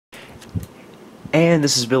And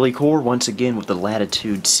this is Billy Core once again with the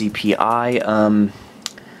Latitude CPi.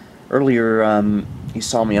 Earlier you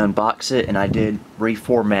saw me unbox it, and I did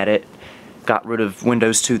reformat it. Got rid of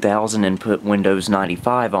Windows 2000 and put Windows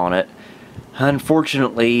 95 on it.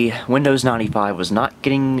 Unfortunately, Windows 95 was not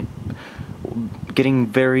getting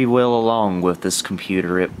very well along with this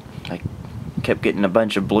computer. I kept getting a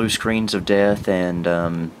bunch of blue screens of death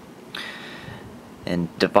and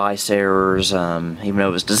device errors, even though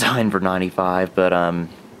it was designed for 95, but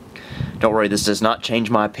don't worry, this does not change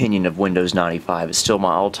my opinion of Windows 95. It's still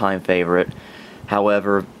my all-time favorite.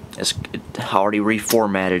 However, I already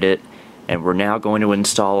reformatted it, and we're now going to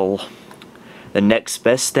install the next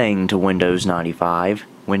best thing to Windows 95,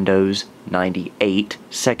 Windows 98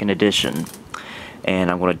 2nd Edition.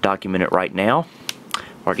 And I'm going to document it right now.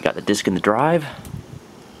 Already got the disk in the drive.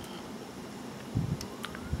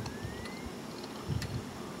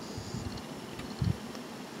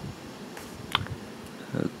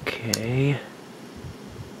 Okay.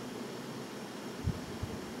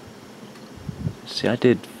 See, I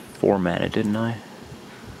did format it, didn't I?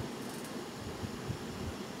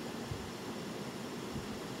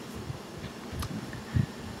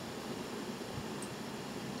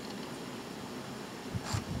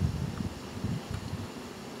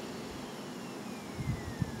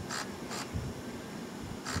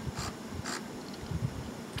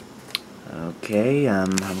 Okay,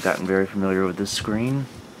 I've gotten very familiar with this screen.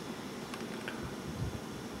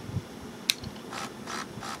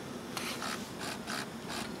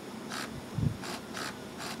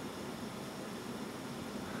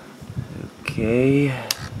 Okay.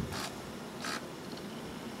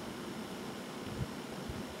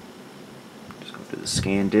 Just go to the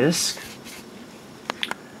scan disk.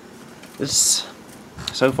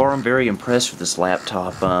 So far I'm very impressed with this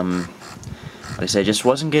laptop. Like I said, just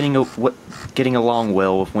wasn't getting along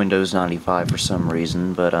well with Windows 95 for some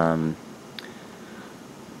reason, but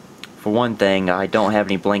for one thing, I don't have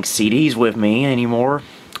any blank CDs with me anymore,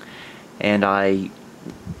 and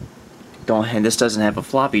this doesn't have a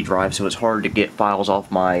floppy drive, so it's hard to get files off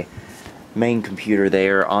my main computer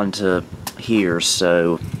there onto here,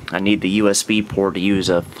 so I need the USB port to use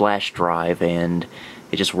a flash drive, and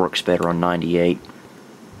it just works better on 98.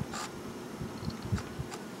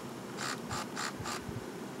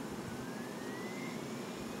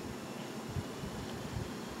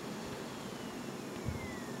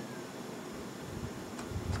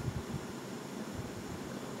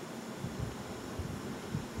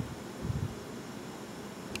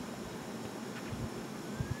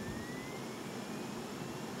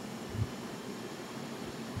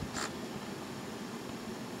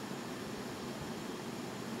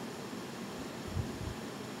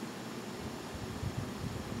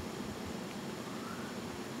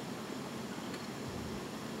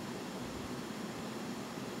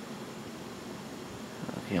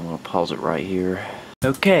 Okay, I'm going to pause it right here.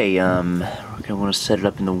 Okay, we're going to want to set it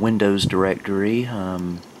up in the Windows directory,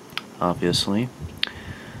 obviously.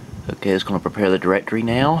 Okay, it's going to prepare the directory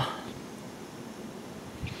now.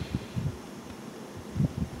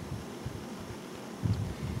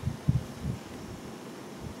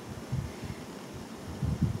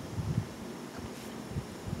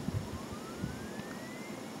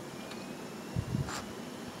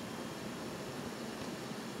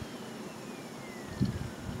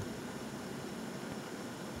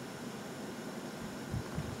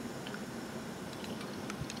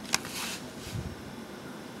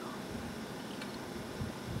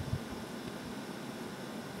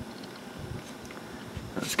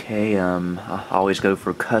 Okay, I always go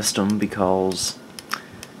for custom because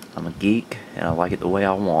I'm a geek and I like it the way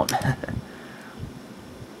I want.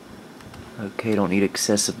 Okay, don't need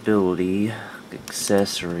accessibility,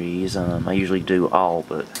 accessories. I usually do all,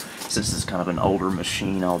 but since it's kind of an older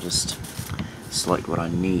machine, I'll just select what I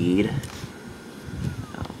need.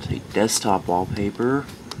 I'll take desktop wallpaper,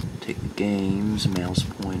 take the games, mouse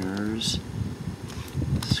pointers,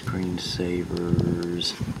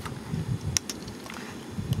 screensavers.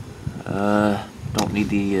 Don't need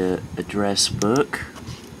the address book.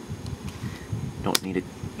 Don't need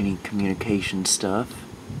any communication stuff.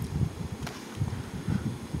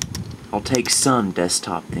 I'll take some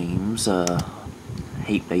desktop themes.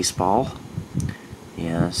 Hate baseball.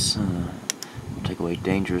 Yes. I'll take away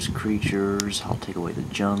dangerous creatures. I'll take away the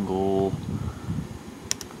jungle.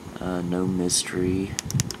 No mystery.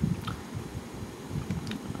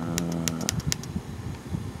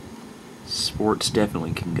 Sports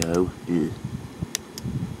definitely can go.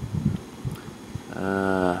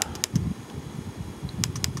 Ugh.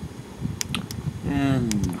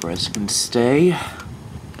 And the rest can stay.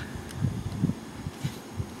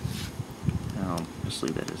 I'll just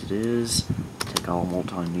leave that as it is. Take all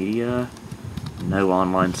multimedia. No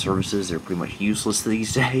online services, they're pretty much useless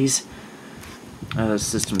these days.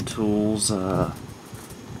 System tools, I'll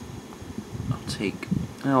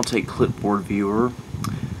take clipboard viewer.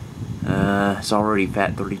 It's already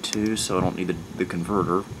FAT32, so I don't need the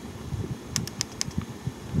converter.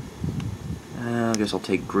 I guess I'll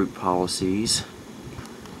take group policies,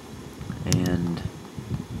 and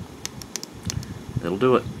that'll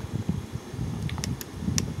do it.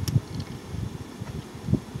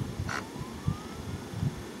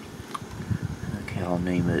 Okay, I'll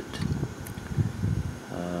name it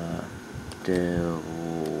Dell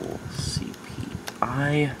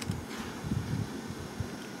CPi.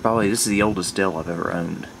 Probably this is the oldest Dell I've ever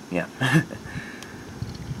owned. Yeah.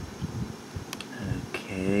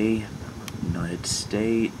 Okay, United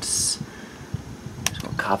States. Just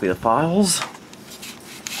gonna copy the files.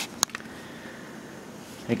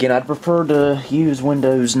 Again, I'd prefer to use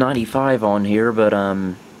Windows 95 on here, but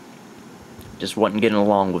just wasn't getting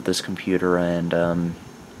along with this computer, and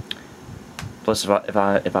plus if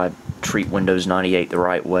I treat Windows 98 the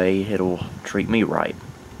right way, it'll treat me right.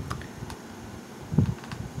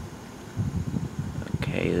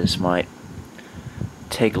 Okay, this might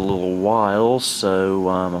take a little while, so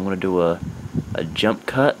I'm going to do a jump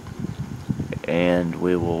cut, and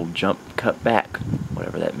we will jump cut back,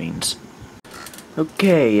 whatever that means.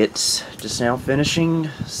 Okay, it's just now finishing,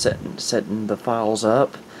 setting the files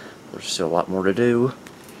up. There's still a lot more to do.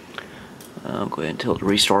 I'll go ahead and tell it to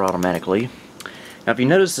restart automatically. Now if you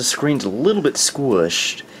notice the screen's a little bit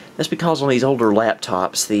squished, that's because on these older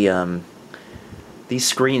laptops these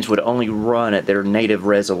screens would only run at their native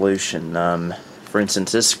resolution. For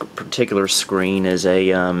instance, this particular screen is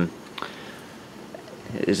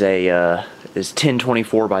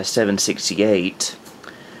 1024 by 768.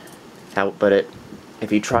 But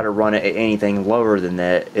if you try to run it at anything lower than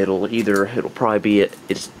that, it'll probably be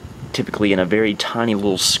it's typically in a very tiny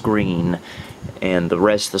little screen, and the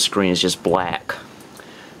rest of the screen is just black.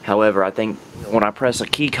 However, I think when I press a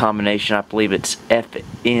key combination, I believe it's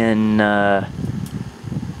FN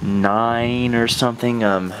 9 or something.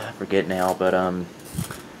 I forget now, but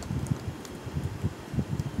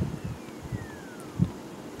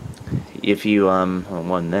if you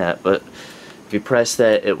wasn't that, but if you press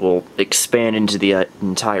that, it will expand into the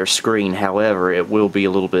entire screen. However, it will be a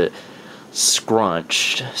little bit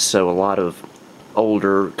scrunched, so a lot of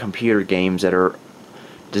older computer games that are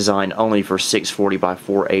designed only for 640 by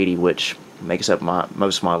 480, which makes up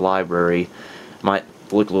most of my library, might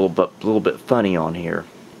look a little bit funny on here.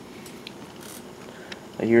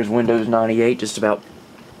 Here's Windows 98, just about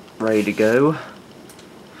ready to go.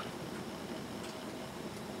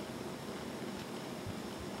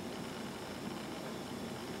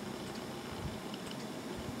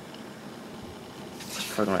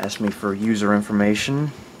 It's probably going to ask me for user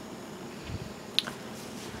information.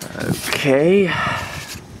 Okay.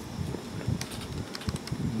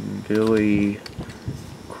 Billy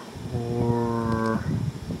Core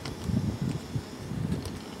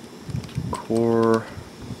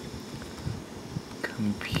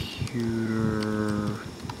Computer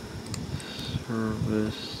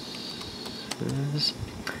Services.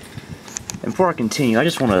 And before I continue, I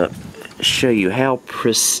just want to show you how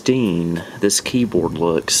pristine this keyboard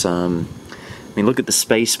looks. I mean, look at the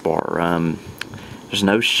space bar. There's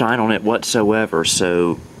no shine on it whatsoever,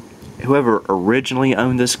 so whoever originally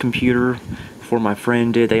owned this computer before my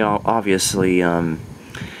friend did, they obviously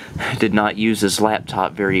did not use this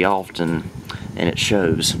laptop very often, and it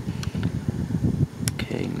shows.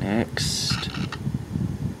 Okay, next.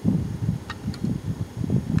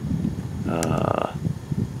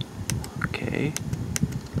 Okay.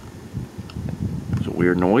 It's a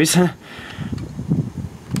weird noise.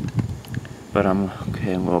 But I'm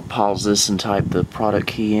going to pause this and type the product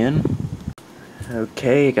key in.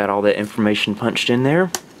 Okay, got all that information punched in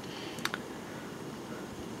there.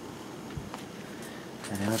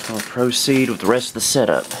 And now it's going to proceed with the rest of the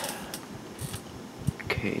setup.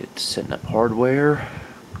 Okay, it's setting up hardware.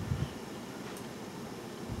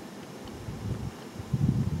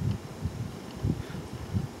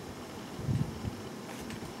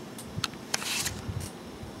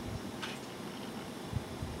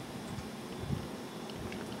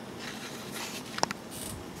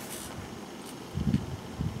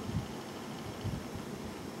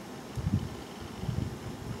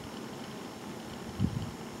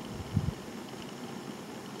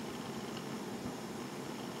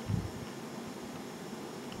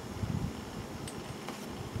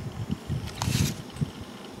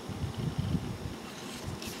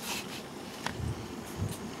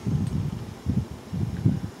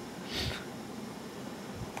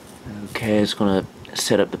 Okay, it's gonna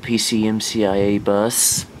set up the PCMCIA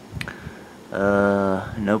bus.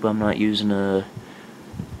 Nope, I'm not using a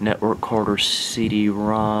network card or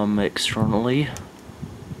CD-ROM externally.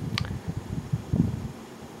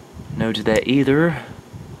 No to that either.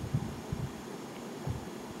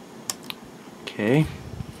 Okay.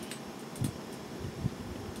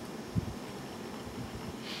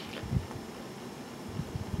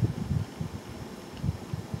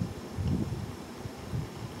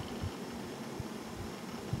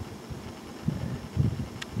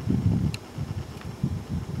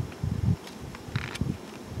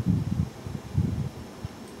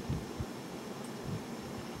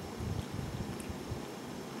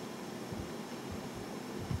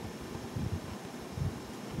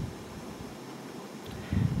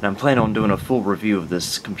 And I'm planning on doing a full review of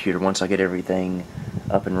this computer once I get everything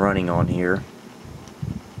up and running on here.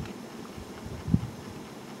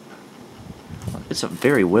 It's a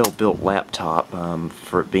very well built laptop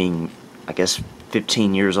for it being, I guess,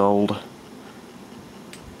 15 years old. I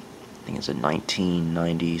think it's a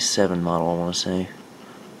 1997 model, I want to say.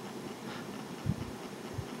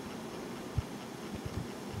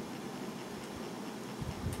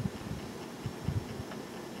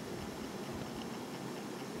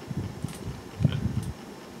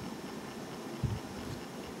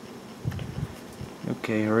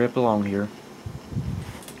 Okay, hurry up along here.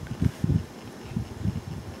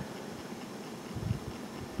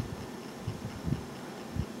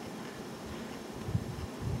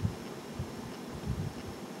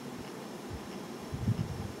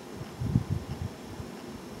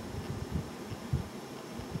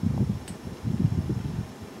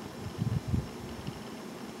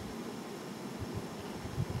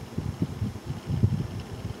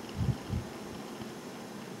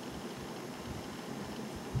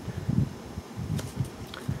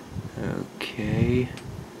 Okay.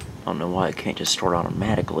 I don't know why it can't just start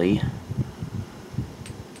automatically.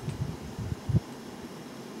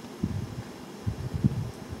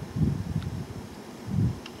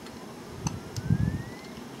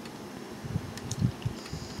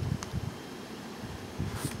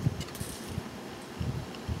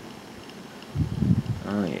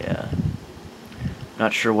 Oh yeah.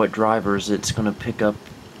 Not sure what drivers it's gonna pick up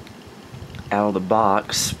out of the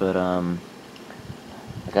box, but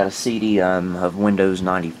I got a CD of Windows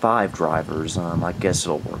 95 drivers. I guess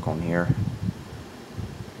it'll work on here.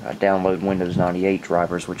 I download Windows 98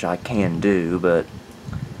 drivers, which I can do, but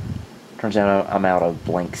turns out I'm out of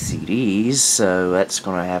blank CDs, so that's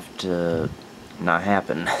gonna have to not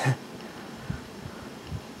happen.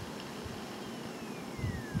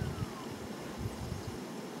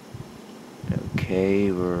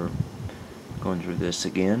 Okay, we're going through this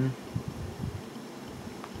again.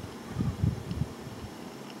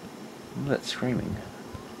 That's screaming.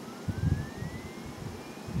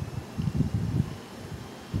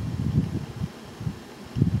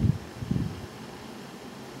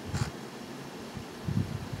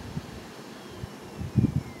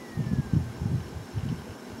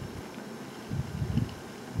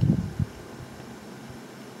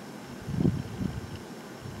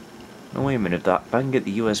 Oh, wait a minute, if I can get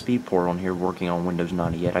the USB port on here working on Windows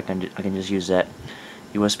 98, I can just use that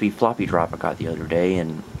USB floppy drive I got the other day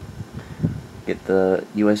and get the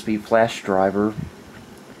USB flash driver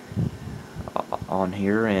on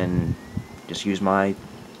here and just use my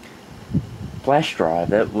flash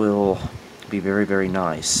drive. That will be very, very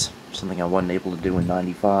nice. Something I wasn't able to do in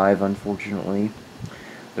 95, unfortunately.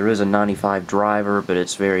 There is a 95 driver, but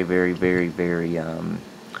it's very, very, very, very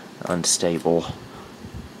unstable.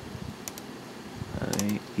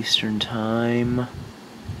 Eastern Time.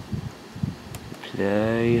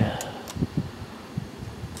 Today.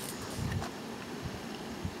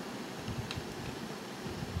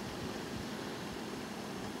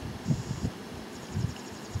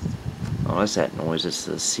 Oh, what's that noise? It's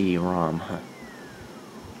the CD-ROM.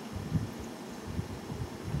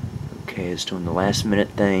 Okay, it's doing the last minute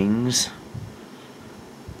things.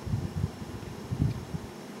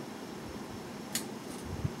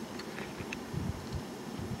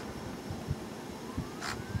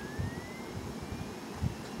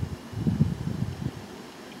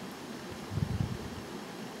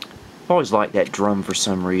 I've always liked that drum for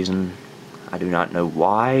some reason. I do not know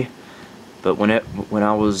why, but when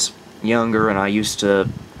I was younger and I used to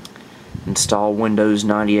install Windows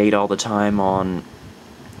 98 all the time on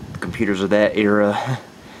computers of that era,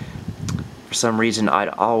 for some reason I'd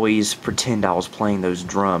always pretend I was playing those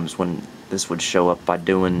drums when this would show up by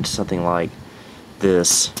doing something like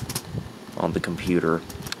this on the computer.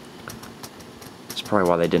 That's probably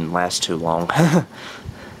why they didn't last too long.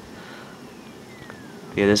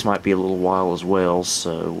 Yeah, this might be a little while as well,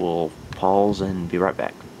 so we'll pause and be right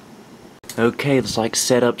back. Okay, looks like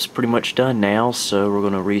setup's pretty much done now, so we're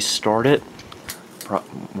going to restart it.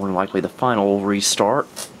 More than likely the final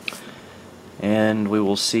restart. And we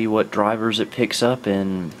will see what drivers it picks up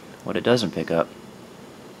and what it doesn't pick up.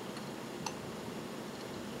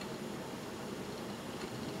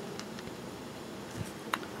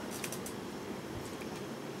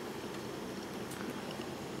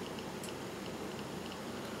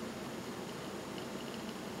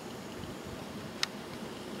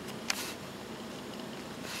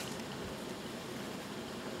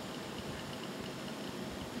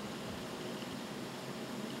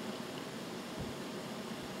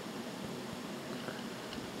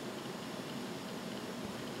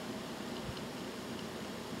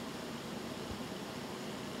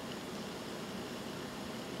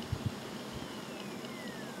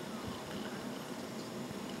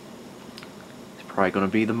 Probably going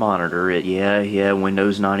to be the monitor. Yeah,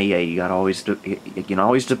 Windows 98. You can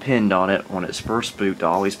always depend on it when it's first boot to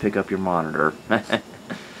always pick up your monitor,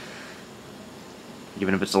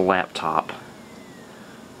 even if it's a laptop.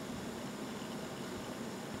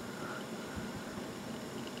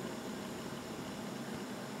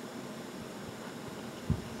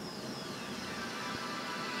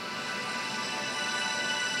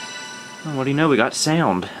 Oh, what do you know? We got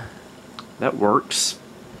sound. That works.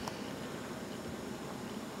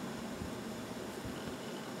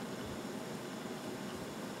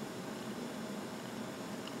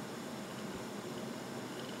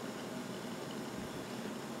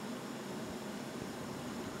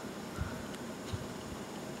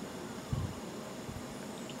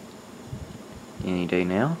 Any day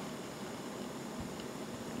now.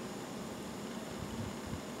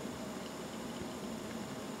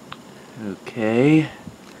 Okay.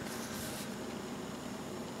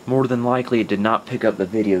 More than likely it did not pick up the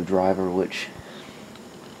video driver, which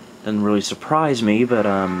doesn't really surprise me, but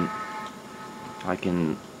I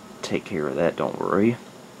can take care of that, don't worry.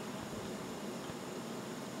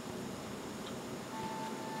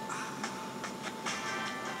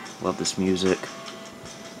 Love this music.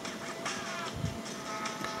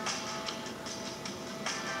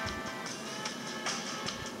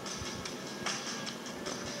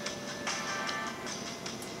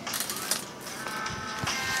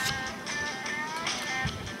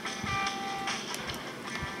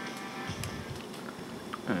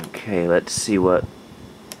 Okay, let's see what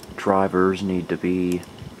drivers need to be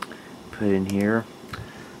put in here.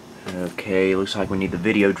 Okay, looks like we need the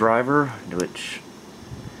video driver, which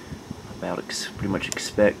about pretty much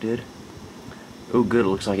expected. Oh good, it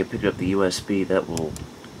looks like it picked up the USB. That will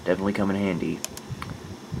definitely come in handy.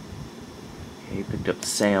 Okay, picked up the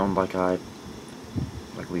sound like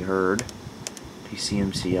we heard.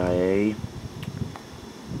 PCMCIA.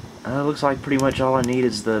 Looks like pretty much all I need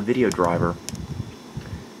is the video driver,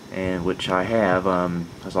 and which I have,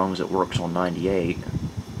 as long as it works on 98.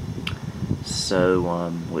 So,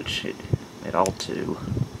 which it ought to.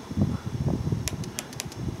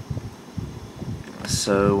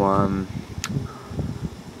 So,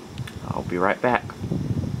 I'll be right back.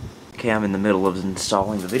 Okay, I'm in the middle of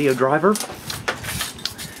installing the video driver,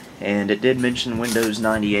 and it did mention Windows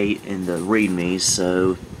 98 in the README,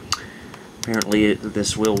 so apparently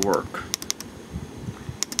this will work.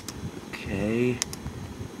 Okay.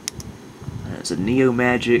 It's a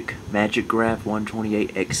Magic Graph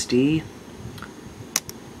 128 XT.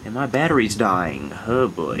 And my battery's dying. Oh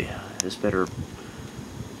boy. This better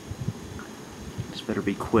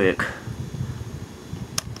be quick.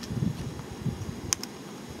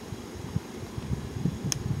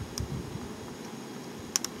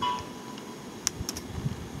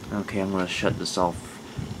 Okay, I'm gonna shut this off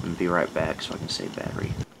and be right back so I can save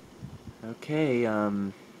battery. Okay,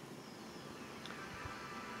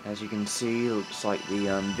 as you can see, it looks like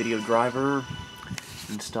the video driver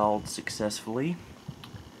installed successfully.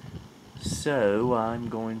 So I'm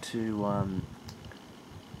going to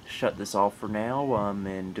shut this off for now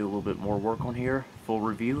and do a little bit more work on here. Full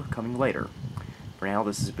review coming later. For now,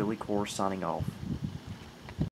 this is Billy Core signing off.